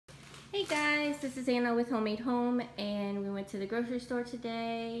Hey guys, this is Anna with Homemade Home, and we went to the grocery store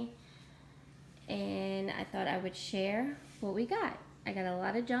today, and I thought I would share what we got. I got a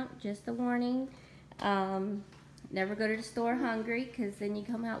lot of junk, just a warning. Never go to the store hungry, because then you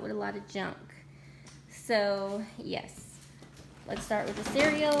come out with a lot of junk. So, yes. Let's start with the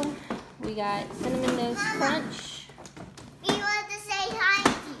cereal. We got Cinnamon Toast Crunch. You want to say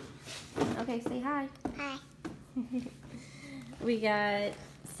hi? Okay, say hi. Hi. We got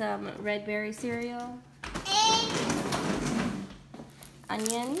some red berry cereal,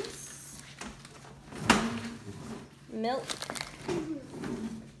 onions, milk,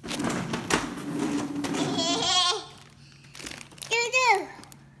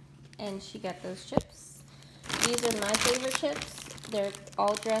 and she got those chips. These are my favorite chips. They're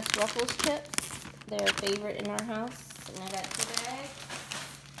all dressed Ruffles chips. They're a favorite in our house, and I got 2 bags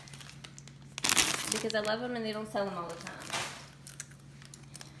because I love them and they don't sell them all the time.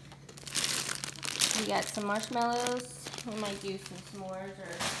 We got some marshmallows. We might do some s'mores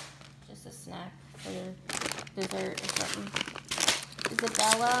or just a snack for dessert or something.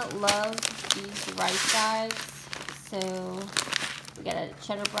 Isabella loves these rice guys. So we got a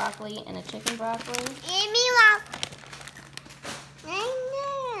cheddar broccoli and a chicken broccoli.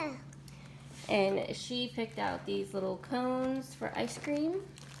 And she picked out these little cones for ice cream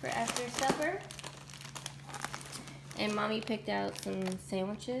for after supper. And Mommy picked out some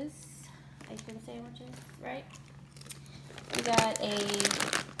sandwiches. Ice cream sandwiches, right? We got a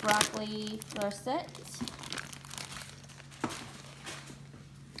broccoli florecette,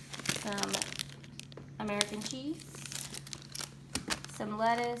 some American cheese, some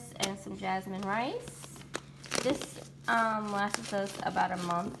lettuce, and some jasmine rice. This lasts us about a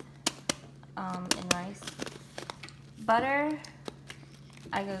month in rice. Butter,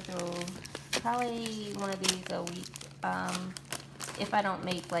 I go through probably one of these a week. If I don't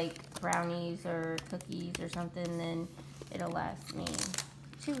make like brownies or cookies or something, then it'll last me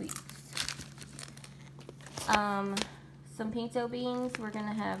 2 weeks. Some pinto beans. We're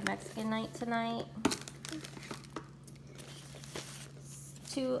gonna have Mexican night tonight.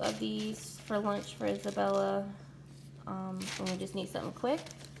 2 of these for lunch for Isabella. And we just need something quick.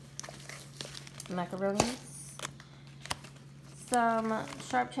 Macaronis. Some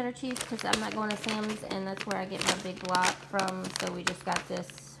sharp cheddar cheese because I'm not going to Sam's and that's where I get my big block from. So we just got this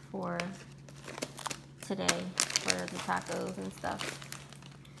for today for the tacos and stuff.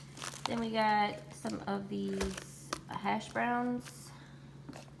 Then we got some of these hash browns,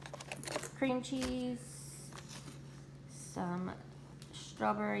 cream cheese, some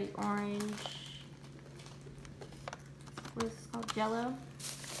strawberry orange, what is this called, Jello,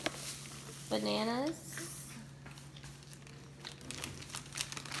 bananas.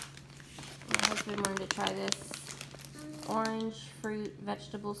 My husband wanted to try this orange fruit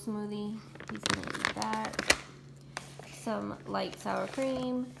vegetable smoothie. He's gonna eat that. Some light sour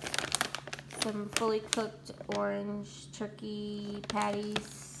cream, some fully cooked orange turkey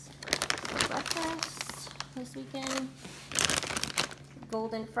patties for breakfast this weekend.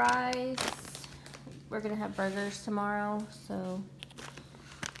 Golden fries. We're gonna have burgers tomorrow, so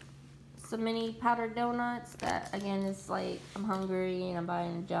some mini powdered donuts. That again is like I'm hungry and I'm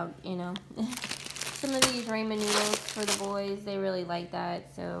buying junk, you know. Some of these ramen noodles for the boys, they really like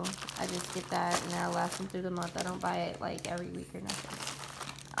that, so I just get that and that'll last them through the month. I don't buy it like every week or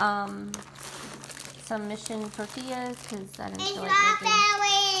nothing. Some Mission tortillas because I didn't feel like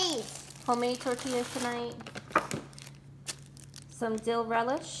making homemade tortillas tonight. Some dill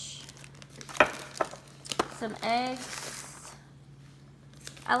relish. Some eggs.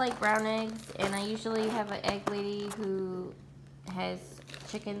 I like brown eggs, and I usually have an egg lady who has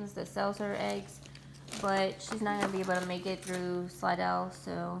chickens that sells her eggs. But she's not going to be able to make it through Slidell,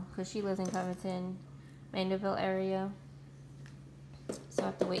 so, because she lives in Covington, Mandeville area. So I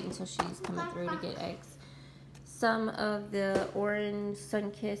have to wait until she's coming through to get eggs. Some of the orange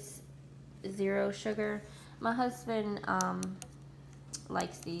Sunkist zero sugar. My husband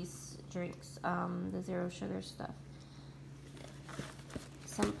likes these drinks, the zero sugar stuff.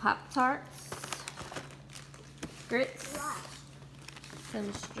 Some Pop-Tarts, grits,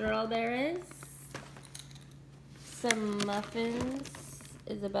 some strawberries, some muffins.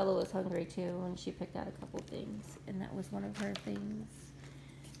 Isabella was hungry too and she picked out a couple things and that was one of her things.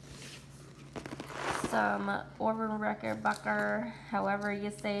 Some Orville Recker Bucker, however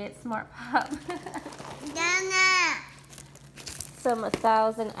you say it, Smart Pop. Some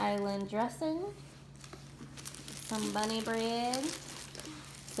Thousand Island dressing. Some bunny bread.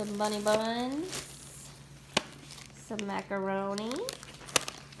 Some bunny buns. Some macaroni.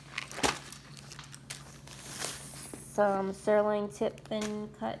 Some sirloin tip thin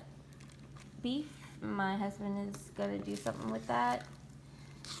cut beef. My husband is gonna do something with that.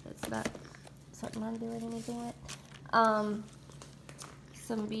 That's not something I'm doing anything with.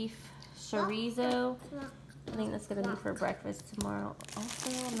 Some beef chorizo. I think that's gonna be for breakfast tomorrow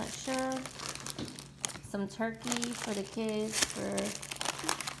also, I'm not sure. Some turkey for the kids for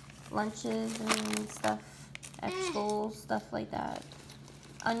lunches and stuff at school, stuff like that.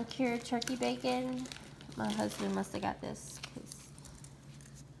 Uncured turkey bacon. My husband must have got this.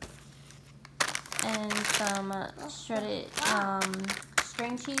 And some shredded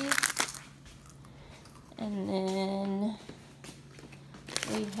string cheese. And then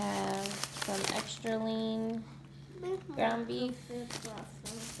we have some extra lean ground beef.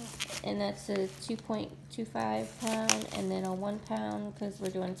 And that's a 2.25 pound. And then a 1 pound because we're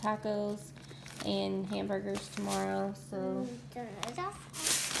doing tacos and hamburgers tomorrow. So,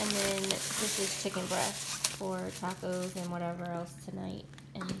 and then this is chicken breast for tacos and whatever else tonight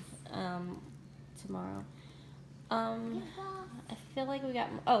and tomorrow. I feel like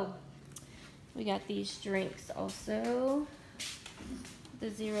we got these drinks also. The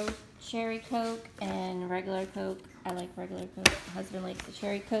Zero Cherry Coke and regular Coke. I like regular Coke. My husband likes the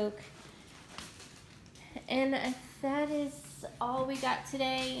Cherry Coke. And that is all we got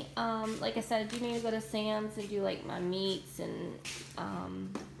today. Like I said, I do need to go to Sam's and do like my meats, and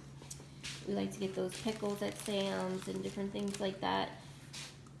we like to get those pickles at Sam's and different things like that.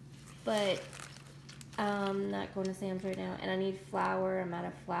 But I'm not going to Sam's right now, and I need flour. I'm out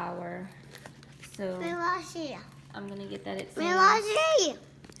of flour, so I'm gonna get that at Sam's.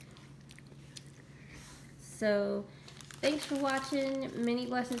 So thanks for watching. Many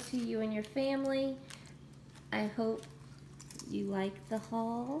blessings to you and your family. I hope you like the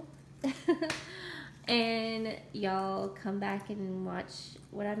haul. And y'all come back and watch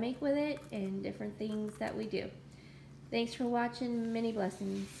what I make with it and different things that we do. Thanks for watching. Many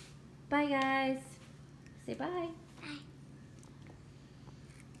blessings. Bye, guys. Say bye. Bye.